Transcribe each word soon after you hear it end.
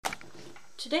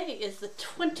Today is the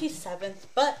 27th,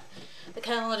 but the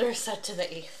calendar is set to the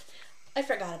 8th. I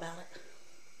forgot about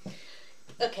it.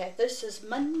 Okay, this is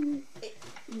Monday. It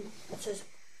says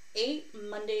 8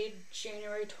 Monday,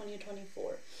 January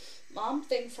 2024. Mom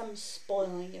thinks I'm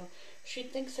spoiling you. She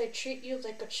thinks I treat you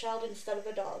like a child instead of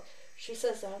a dog. She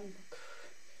says I'm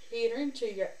catering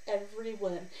to your every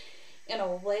whim in a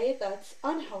way that's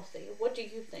unhealthy. What do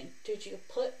you think? Did you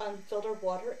put unfiltered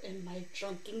water in my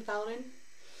drinking fountain?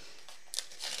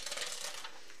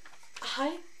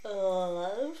 I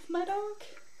love my dog,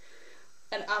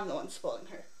 and I'm the one spoiling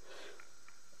her.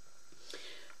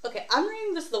 Okay, I'm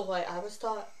reading this the way I was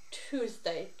taught.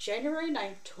 Tuesday, January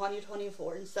 9th,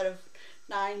 2024, instead of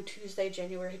 9 Tuesday,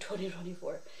 January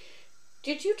 2024.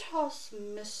 Did you toss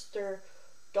Mr.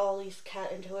 Dolly's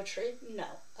cat into a tree? No.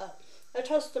 I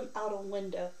tossed him out a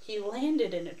window. He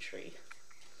landed in a tree.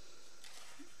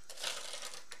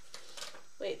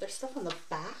 Wait, there's stuff on the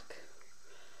back?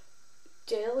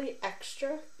 Daily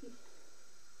Extra?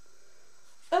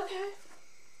 Okay.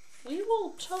 We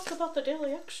will talk about the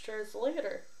Daily Extras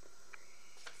later.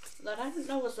 That I didn't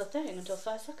know was a thing until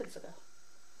 5 seconds ago.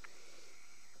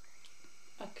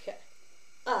 Okay.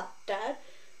 Dad.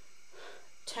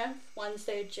 10th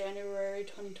Wednesday, January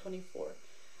 2024.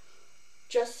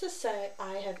 Just to say,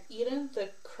 I have eaten the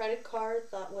credit card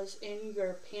that was in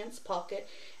your pants pocket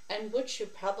and which you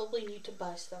probably need to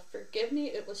buy stuff. Forgive me,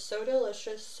 it was so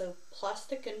delicious, so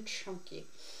plastic and chunky.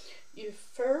 You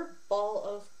fur ball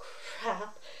of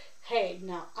crap. Hey,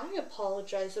 now I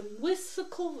apologize and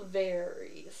whimsical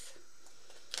varies.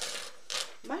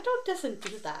 My dog doesn't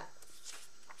do that.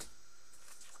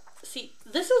 See,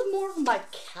 this is more of my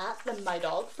cat than my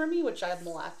dog for me, which I'm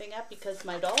laughing at because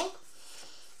my dog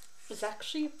is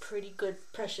actually a pretty good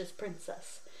precious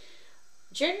princess.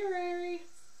 January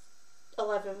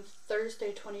 11th,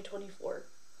 Thursday, 2024.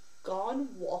 Gone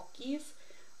walkies.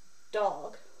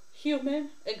 Dog.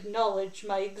 Human, acknowledge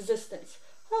my existence.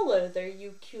 Hello there,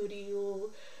 you cutie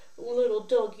little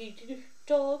doggy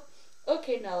dog.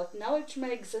 Okay, now acknowledge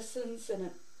my existence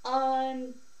in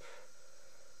an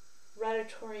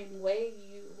unpredatory way,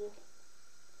 you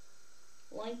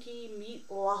lanky meat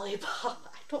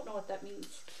lollipop. I don't know what that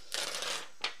means.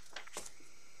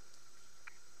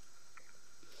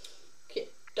 Okay,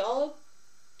 dog,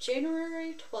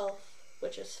 January 12th,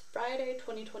 which is Friday,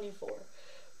 2024.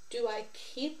 Do I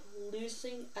keep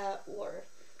losing at word?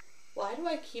 Why do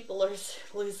I keep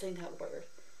losing at word?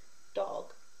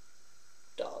 Dog.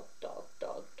 Dog, dog,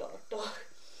 dog, dog, dog.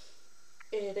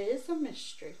 It is a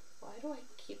mystery. Why do I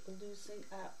keep losing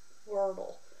at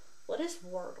Wordle? What is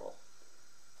Wordle?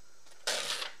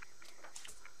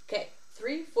 Okay,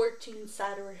 3/14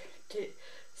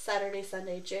 Saturday,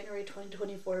 Sunday, January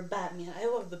 2024, Batman. I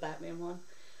love the Batman one.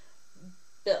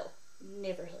 Bill,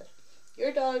 neighborhood.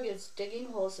 Your dog is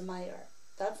digging holes in my yard.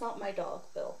 That's not my dog,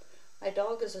 Bill. My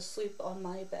dog is asleep on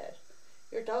my bed.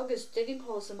 Your dog is digging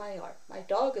holes in my yard. My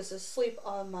dog is asleep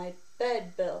on my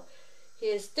bed, Bill. He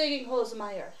is digging holes in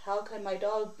my yard. How can my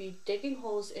dog be digging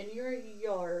holes in your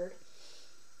yard,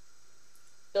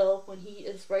 Bill, when he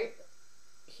is right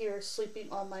here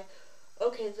sleeping on my...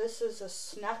 Okay, this is a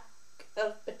sack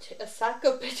of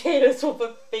potatoes with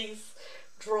a face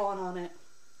drawn on it.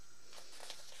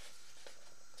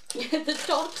 The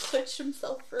dog switched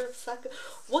himself for a second.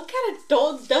 What kind of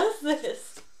dog does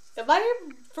this? Am I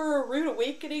in for a rude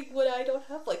awakening when I don't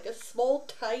have like a small,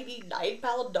 tiny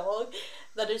 9-pound dog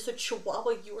that is a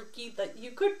Chihuahua Yorkie that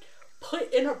you could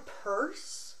put in a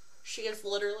purse? She is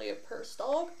literally a purse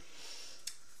dog.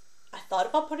 I thought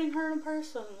about putting her in a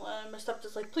purse, and my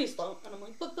stepdad's like, please don't. And I'm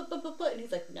like, but, and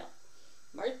he's like, no.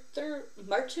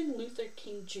 Martin Luther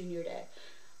King Jr. Day.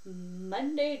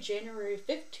 Monday, January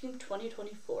 15th,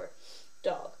 2024.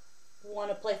 Dog. Want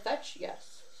to play fetch?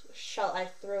 Yes. Shall I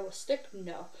throw a stick?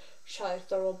 No. Shall I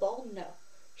throw a ball? No.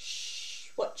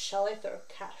 What shall I throw?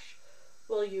 Cash.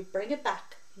 Will you bring it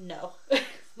back? No.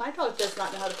 My dog does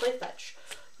not know how to play fetch.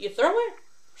 You throw it,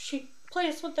 she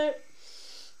plays with it,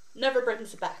 never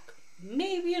brings it back.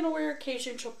 Maybe on a rare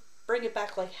occasion she'll bring it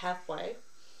back like halfway.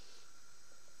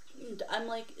 And I'm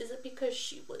like, is it because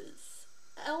she was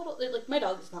out? Like, my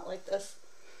dog is not like this.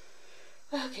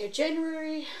 Okay,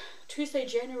 Tuesday,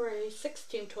 January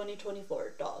 16th,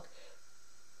 2024, dog.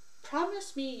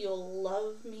 Promise me you'll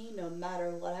love me no matter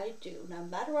what I do, no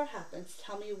matter what happens.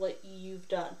 Tell me what you've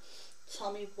done.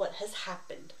 Tell me what has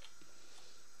happened.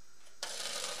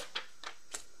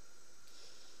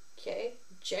 Okay,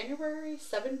 January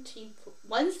 17th,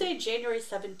 Wednesday, January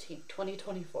 17th,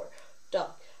 2024,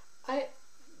 dog.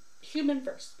 Human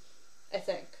first, I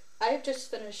think. I have just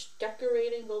finished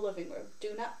decorating the living room.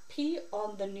 Do not pee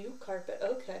on the new carpet.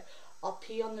 Okay. I'll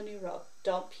pee on the new rug.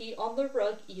 Don't pee on the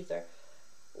rug either.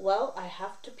 Well, I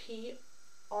have to pee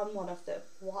on one of them.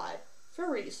 Why? For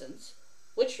reasons.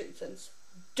 Which reasons?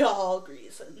 Dog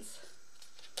reasons.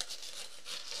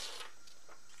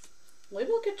 We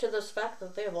will get to this fact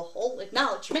that they have a whole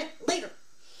acknowledgement later.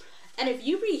 And if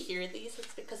you rehear these,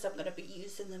 it's because I'm going to be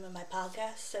using them in my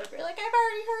podcast. So if you're like, I've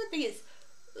already heard these.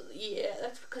 Yeah,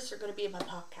 that's because they're going to be in my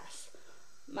podcast.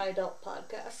 My adult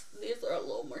podcast. These are a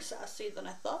little more sassy than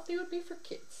I thought they would be for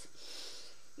kids.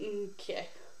 Okay.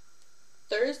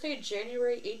 Thursday,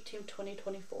 January 18th,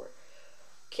 2024.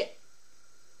 Okay.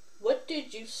 Why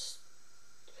did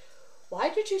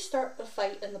you start a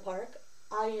fight in the park?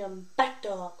 I am Bat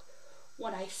Dog.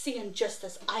 When I see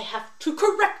injustice, I have to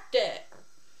correct it.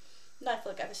 Now I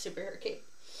feel like I have a superhero cape.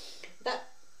 That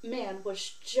man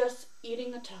was just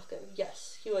eating a taco.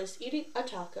 Yes, he was eating a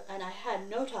taco, and I had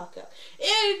no taco.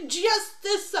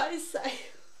 Injustice, I say.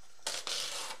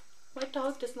 My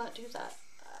dog does not do that.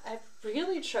 I've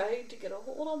really tried to get a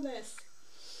hold on this.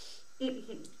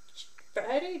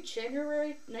 Friday,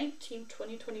 January 19th,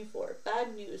 2024.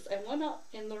 Bad news. I went out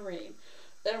in the rain,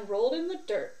 then rolled in the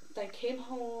dirt, then came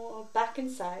home back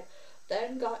inside,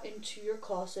 then got into your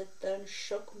closet, then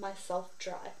shook myself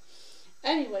dry.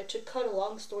 Anyway, to cut a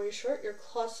long story short, your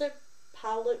closet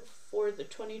palette for the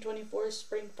 2024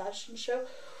 Spring Fashion Show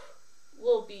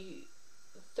will be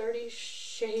 30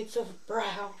 Shades of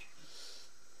Brown.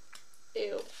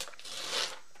 Ew.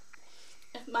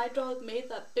 If my dog made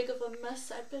that big of a mess,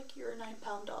 I'd be like, you're a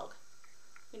 9-pound dog.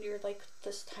 And you're like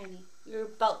this tiny. You're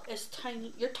about as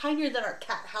tiny. You're tinier than our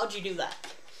cat. How'd you do that?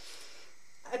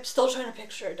 I'm still trying to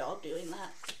picture a dog doing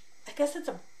that. I guess it's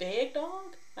a big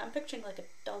dog. I'm picturing like a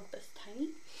dog that's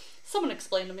tiny. Someone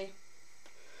explain to me.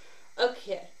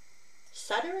 Okay.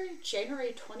 Saturday,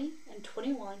 January 20 and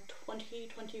 21,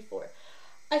 2024.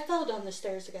 I fell down the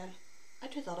stairs again. I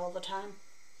do that all the time.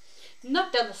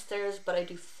 Not down the stairs, but I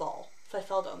do fall. If I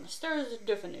fell down the stairs, it's a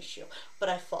different issue. But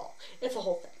I fall. It's a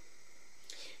whole thing.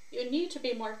 You need to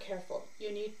be more careful.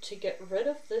 You need to get rid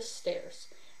of this stairs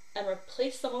and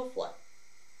replace them with what?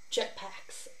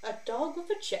 Jetpacks. A dog with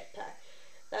a jetpack.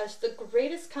 That is the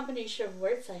greatest combination of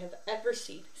words I have ever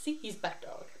seen. See, he's Bat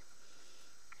Dog.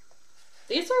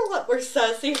 These are a lot more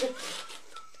sassy.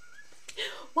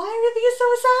 Why are these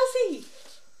so sassy?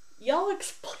 Y'all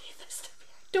explain this to me.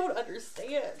 I don't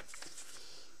understand.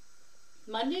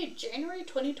 Monday, January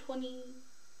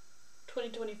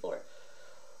 2024.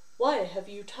 Why have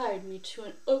you tied me to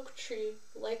an oak tree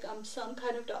like I'm some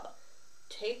kind of dog?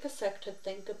 Take a sec to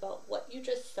think about what you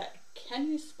just said.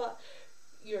 Can you spot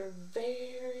your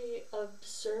very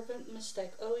observant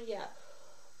mistake? Oh yeah.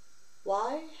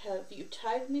 Why have you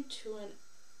tied me to an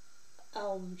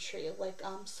elm tree like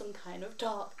I'm some kind of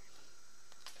dog?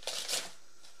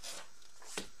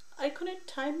 I couldn't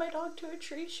tie my dog to a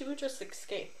tree. She would just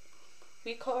escape.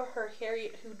 We call her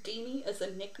Harriet Houdini as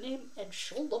a nickname, and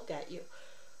she'll look at you.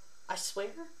 I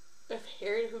swear, if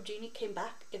Harriet Houdini came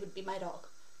back, it would be my dog.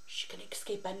 She can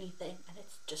escape anything, and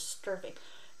it's disturbing.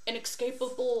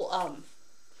 Inescapable,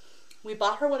 we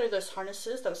bought her one of those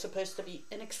harnesses that was supposed to be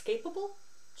inescapable.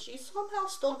 She somehow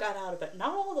still got out of it.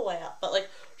 Not all the way out, but like,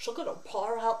 she'll get a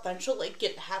paw out, then she'll like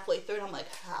get halfway through, and I'm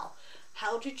like, how?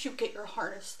 How did you get your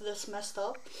harness this messed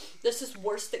up? This is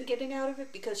worse than getting out of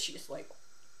it, because she's like,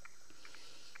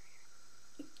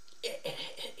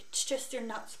 it's just you're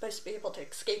not supposed to be able to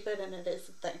escape it, and it is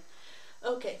a thing.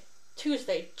 Okay,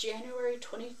 Tuesday, January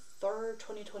 23rd,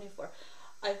 2024.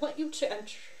 I want you to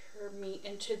enter me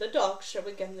into the dog show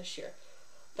again this year.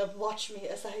 Then watch me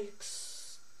as I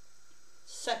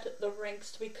set the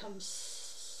ranks to become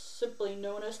simply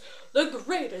known as the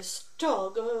greatest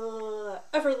dog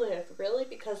ever lived. Really?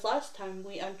 Because last time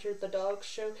we entered the dog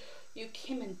show, you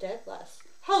came in dead last.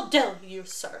 How dare you,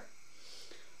 sir?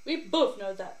 We both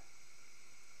know that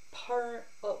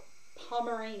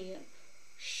Pomeranian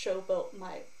showboat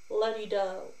my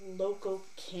Letty-da loco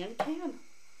can-can.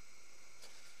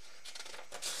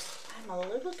 I'm a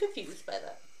little confused by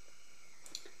that.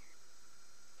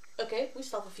 Okay, we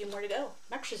still have a few more to go.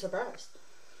 I'm actually surprised.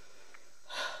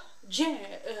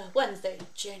 Wednesday,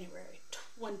 January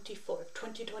 24th,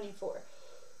 2024.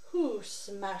 Who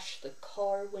smashed the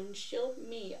car windshield?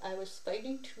 Me. I was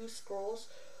fighting two squirrels.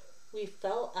 We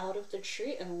fell out of the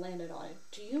tree and landed on it.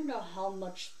 Do you know how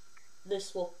much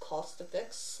this will cost to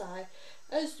fix? Sigh.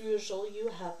 As usual,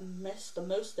 you have missed the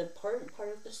most important part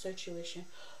of the situation.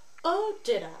 Oh,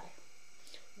 did I?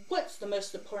 What's the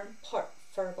most important part,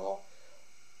 Furball?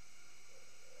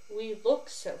 We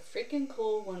looked so freaking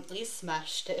cool when we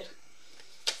smashed it.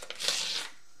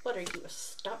 What are you, a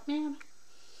stuntman?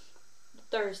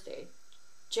 Thursday,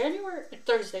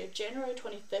 Thursday, January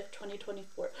 25th,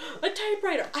 2024. A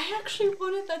typewriter. I actually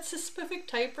wanted that specific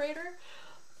typewriter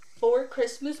for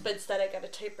Christmas, but instead I got a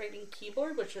typewriting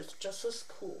keyboard, which is just as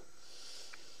cool.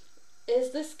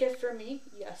 Is this gift for me?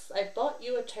 Yes. I bought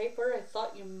you a typewriter. I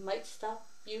thought you might stop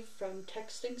you from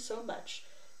texting so much.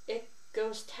 It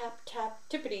goes tap, tap,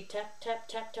 tippity, tap, tap,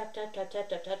 tap, tap, tap, tap, tap,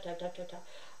 tap, tap, tap, tap, tap, tap.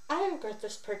 I regret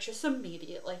this purchase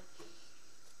immediately.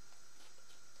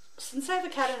 Since I have a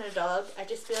cat and a dog, I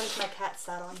just realized my cat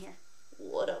sat on here.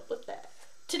 What up with that?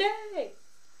 Today,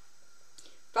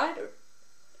 Friday,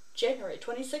 January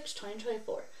 26,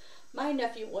 2024. My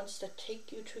nephew wants to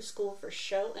take you to school for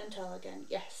show and tell again.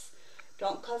 Yes.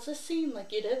 Don't cause a scene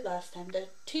like you did last time. The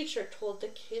teacher told the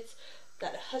kids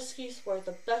that huskies were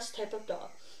the best type of dog.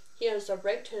 He has a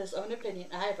right to his own opinion.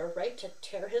 I have a right to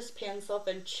tear his pants off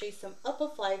and chase him up a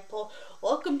flagpole.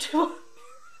 Welcome to America.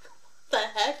 What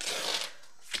the heck?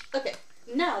 Okay,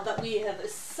 now that we have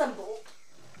assembled,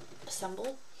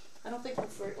 I don't think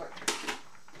that's the right word.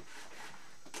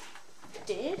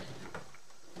 Did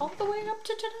all the way up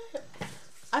to today.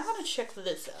 I want to check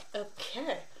this out.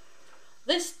 Okay.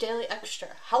 This daily extra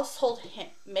household hint.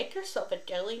 Make yourself a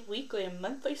daily, weekly, and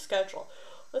monthly schedule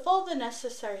with all the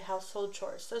necessary household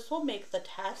chores. This will make the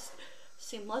task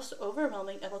seem less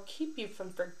overwhelming and will keep you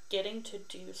from forgetting to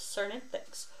do certain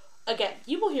things. Again,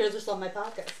 you will hear this on my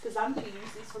podcast because I'm going to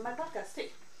use these for my podcast too.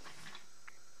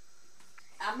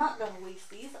 I'm not going to waste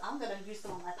these. I'm going to use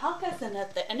them on my podcast, and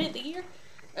at the end of the year,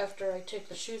 after I take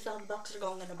the shoes out of the box, they're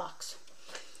going in a box.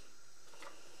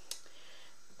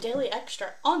 Daily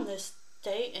extra. On this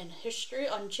day in history,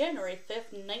 on January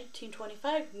 5th,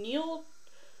 1925, Neil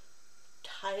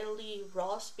Tylee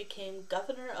Ross became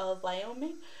governor of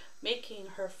Wyoming, making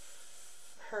her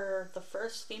the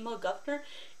first female governor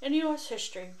in U.S.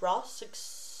 history. Ross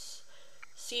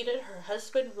succeeded her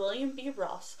husband, William B.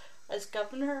 Ross, as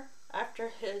governor after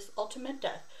his ultimate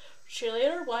death. She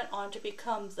later went on to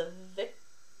become the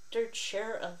Victor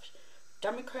Chair of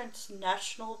Democrats'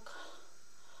 National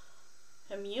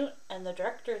Commute and the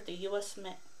director of the U.S.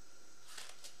 Mint.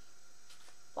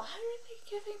 Why are they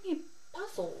giving me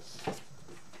puzzles?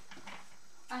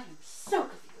 I am so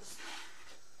confused.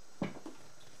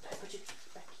 I put you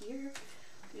back here,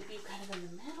 maybe you kind of in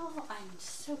the middle. I am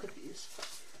so confused.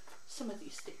 Some of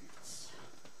these statements.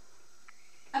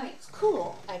 I mean, it's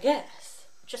cool, I guess.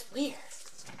 Just weird.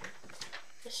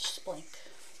 Let's just blink.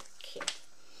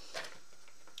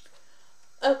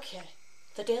 Okay.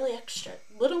 The daily extra.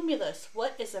 Riddle me this.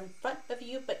 What is in front of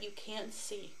you but you can't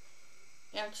see?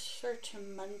 Answer to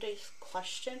Monday's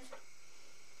question.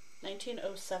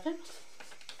 1907.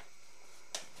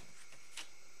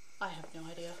 I have no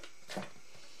idea.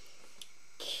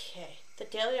 Okay. The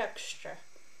daily extra.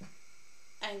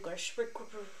 Anguish.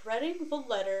 Regretting the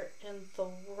letter in the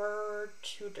word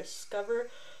to discover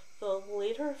the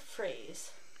later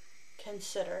phrase.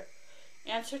 Consider.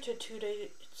 Answer to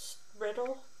today's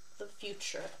riddle. The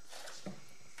future.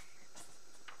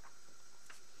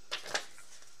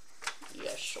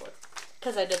 Yeah, sure.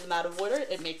 Because I did them out of order,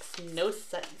 it makes no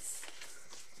sense.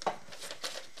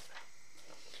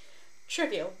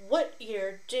 Trivia. What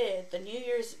year did the New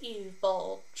Year's Eve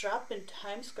ball drop in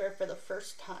Times Square for the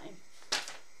first time?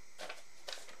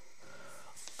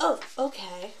 Oh,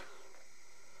 okay.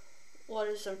 What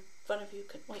is in front of you?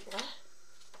 Wait, what?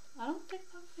 I don't think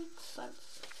that makes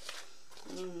sense.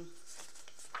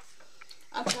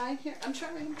 I'm trying here. I'm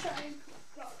trying.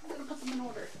 I'm gonna put them in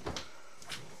order.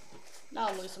 Now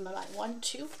I'm losing my mind. 1,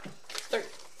 2, 3,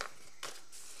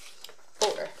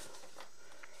 4.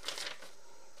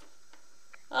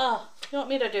 Oh, you want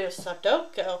me to do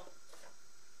Sudoku?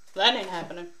 That ain't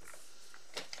happening.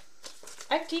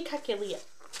 Calculia.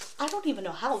 I don't even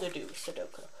know how to do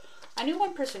Sudoku. I knew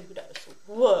one person who does.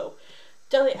 Whoa.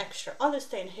 Daily extra. On this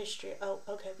day in history. Oh,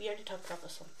 okay. We already talked about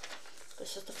this one.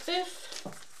 This is the 5th.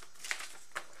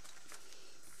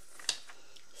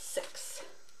 6.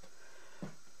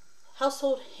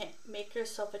 Household hint. Make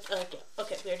yourself a...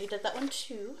 Okay, we already did that one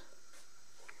too.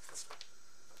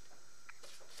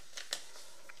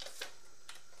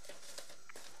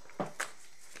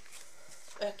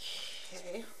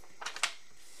 Okay.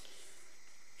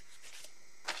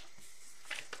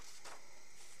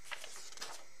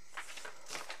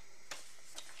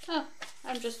 Oh,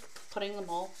 I'm just putting them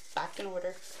all back in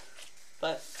order.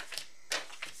 But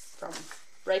from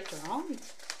right to wrong?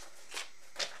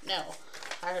 No.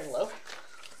 Higher or low?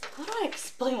 How do I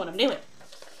explain what I'm doing?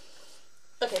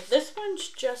 Okay, this one's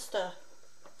just a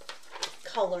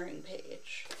coloring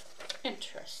page.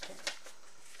 Interesting.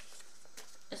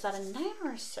 Is that a 9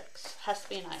 or a 6? Has to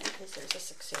be a 9 because there's a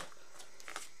 6 here.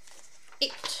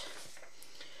 8.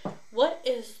 What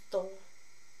is the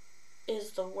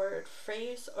word,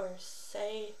 phrase, or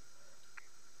say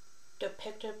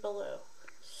depicted below?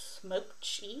 Smoked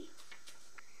cheese?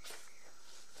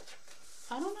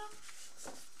 I don't know.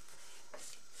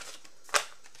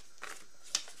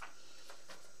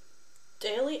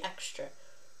 Daily Extra.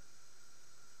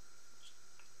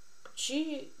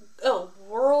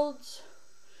 World's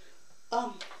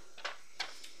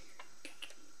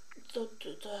the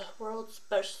world's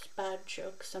best bad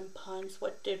jokes and puns.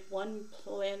 What did one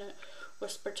planet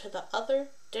whisper to the other?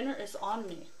 Dinner is on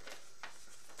me.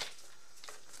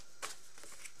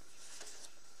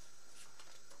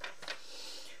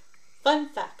 Fun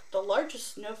fact, the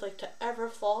largest snowflake to ever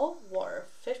fall were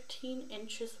 15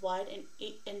 inches wide and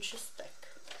 8 inches thick.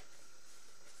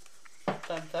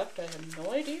 Fun fact, I had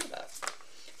no idea that.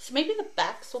 So maybe the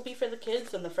backs will be for the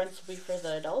kids and the fronts will be for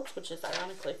the adults, which is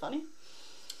ironically funny.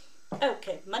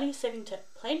 Okay, money saving tip.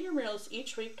 Plan your meals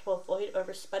each week to avoid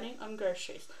overspending on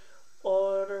groceries.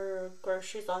 Order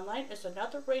groceries online is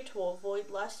another way to avoid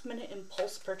last minute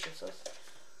impulse purchases.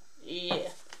 Yeah,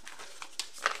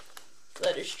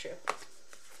 that is true.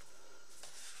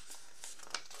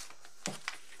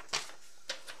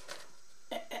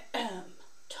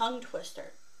 Tongue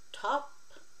twister. Top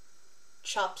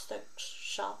chopsticks,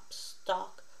 shop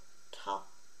stock, top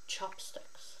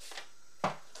chopsticks.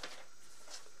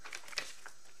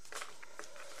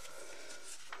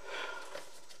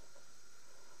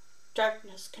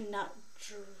 Darkness cannot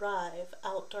drive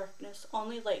out darkness.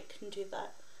 Only light can do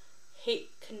that. Hate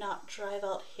cannot drive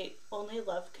out hate. Only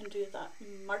love can do that.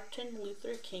 Martin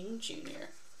Luther King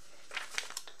Jr.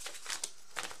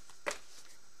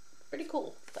 Pretty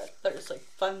cool that there's like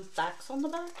fun facts on the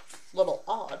back. A little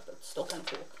odd, but still kind of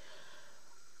cool.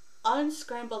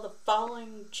 Unscramble the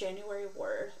following January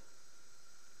word.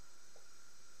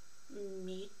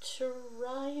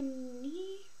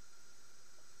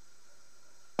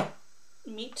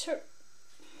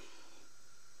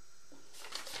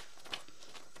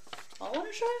 I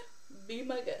want to try? Be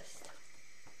my guest.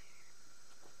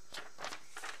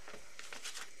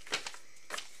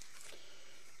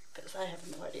 Because I have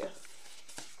no idea.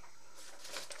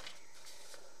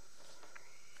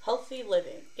 Healthy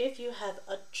living. If you have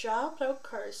a job that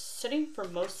requires sitting for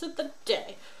most of the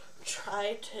day,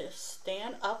 try to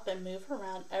stand up and move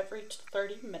around every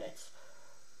 30 minutes.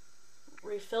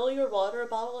 Refill your water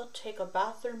bottle, take a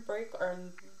bathroom break, or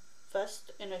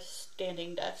invest in a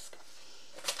standing desk.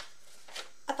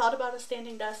 I thought about a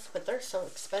standing desk, but they're so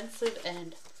expensive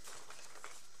and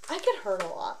I get hurt a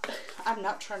lot. I'm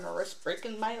not trying to risk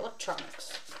breaking my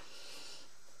electronics.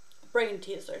 Brain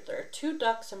teaser. There are 2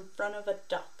 ducks in front of a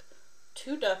duck,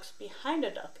 2 ducks behind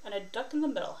a duck, and a duck in the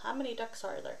middle. How many ducks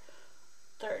are there?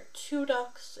 There are 2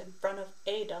 ducks in front of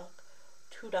a duck,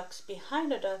 2 ducks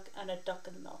behind a duck, and a duck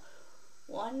in the middle.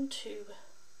 1, 2,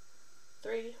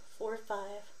 3, 4, 5,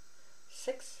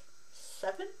 6,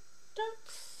 7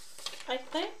 ducks, I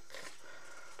think.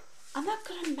 I'm not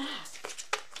good at math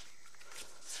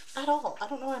at all. I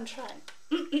don't know what I'm trying.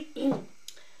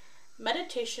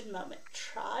 Meditation moment.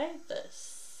 Try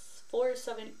this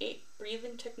 4-7-8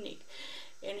 breathing technique.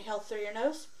 Inhale through your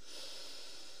nose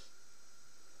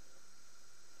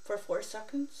for 4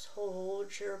 seconds.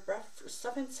 Hold your breath for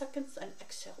 7 seconds and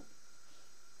exhale.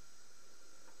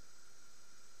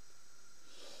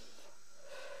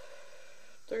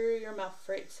 Through your mouth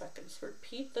for 8 seconds.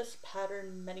 Repeat this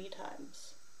pattern many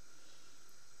times.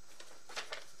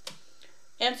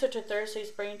 Answer to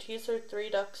Thursday's brain teaser. 3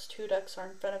 ducks, 2 ducks are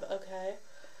in front of, okay.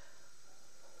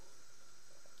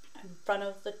 In front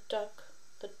of the duck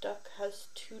has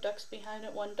 2 ducks behind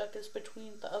it. 1 duck is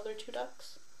between the other 2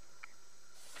 ducks.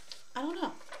 I don't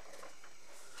know.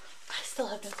 I still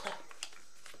have no clue.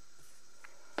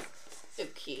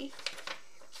 Okay.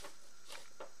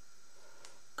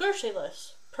 Grocery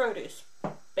list. Produce.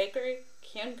 Bakery,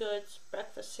 canned goods,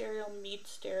 breakfast cereal,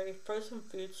 meats, dairy, frozen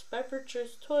foods,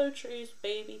 beverages, toiletries,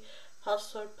 baby,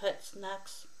 household, pet,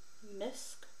 snacks,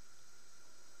 misc.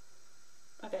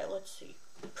 Okay, let's see.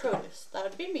 Produce. That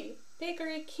would be me.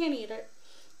 Bakery, can't eat it.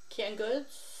 Canned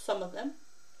goods, some of them.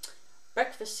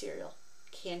 Breakfast cereal,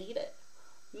 can't eat it.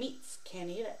 Meats, can't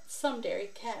eat it. Some dairy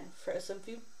can. Frozen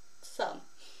food, some.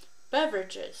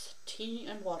 Beverages, tea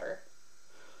and water.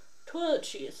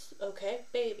 Toiletries, okay.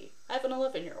 Baby. I have an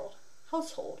 11-year-old.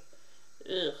 Household.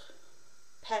 Ugh.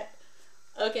 Pet.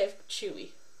 Okay,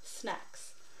 chewy.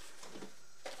 Snacks.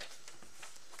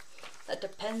 That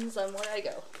depends on where I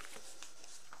go.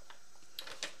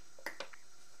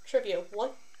 Trivia.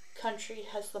 What country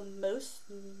has the most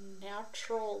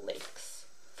natural lakes?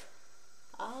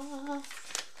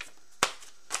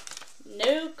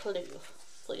 No clue.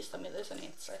 Please tell me there's an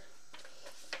answer.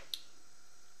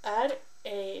 Add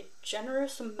a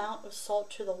generous amount of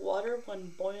salt to the water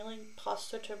when boiling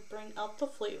pasta to bring out the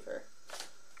flavor.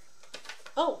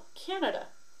 Oh, Canada.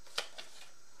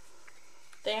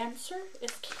 The answer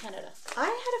is Canada. I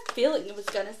had a feeling it was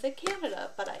gonna say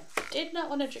Canada, but I did not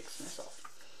want to jinx myself.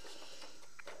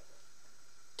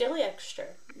 Daily Extra.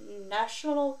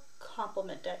 National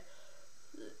Compliment Day.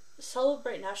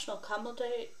 Celebrate National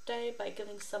Compliment Day by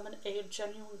giving someone a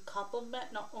genuine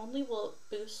compliment. Not only will it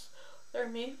boost their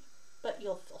mood, but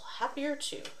you'll feel happier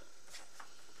too.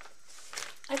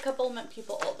 I compliment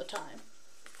people all the time.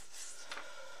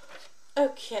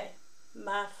 Okay,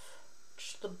 Math,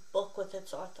 the book with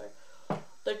its author.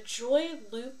 The Joy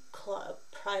Luke Club,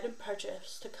 Pride and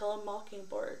Prejudice, To Kill a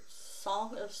Mockingbird,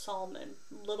 Song of Solomon,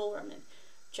 Little Women,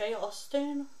 Jane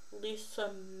Austen,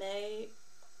 Lisa May,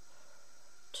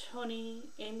 Tony,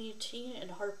 Amy T,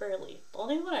 and Harper Lee. The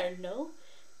only one I know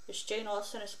is Jane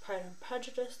Austen is Pride and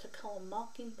Prejudice, To Kill a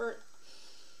Mockingbird.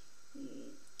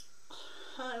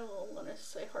 I don't want to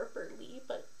say Harper Lee,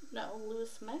 but no,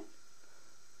 Louis May.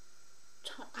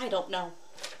 I don't know.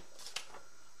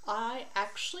 I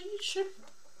actually should.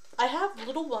 I have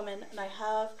Little Women, and I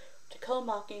have To Kill a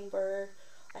Mockingbird.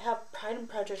 I have Pride and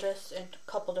Prejudice in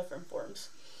a couple different forms.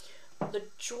 The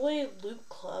Joy Luke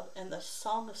Club and the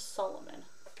Song of Solomon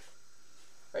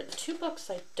are the two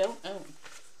books I don't own.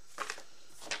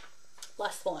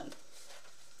 Last one.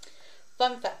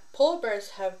 Fun fact. Polar bears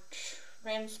have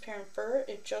transparent fur.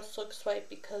 It just looks white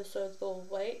because of the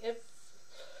way it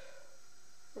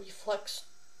reflects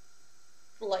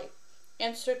light.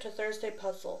 Answer to Thursday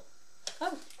puzzle.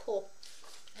 Oh, cool.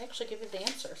 I actually give you the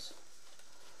answers.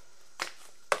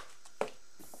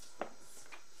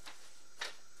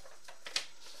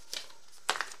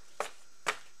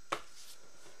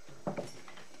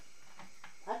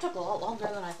 That took a lot longer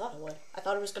than I thought it would. I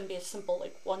thought it was going to be a simple,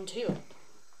 like, 1, 2.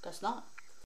 Guess not.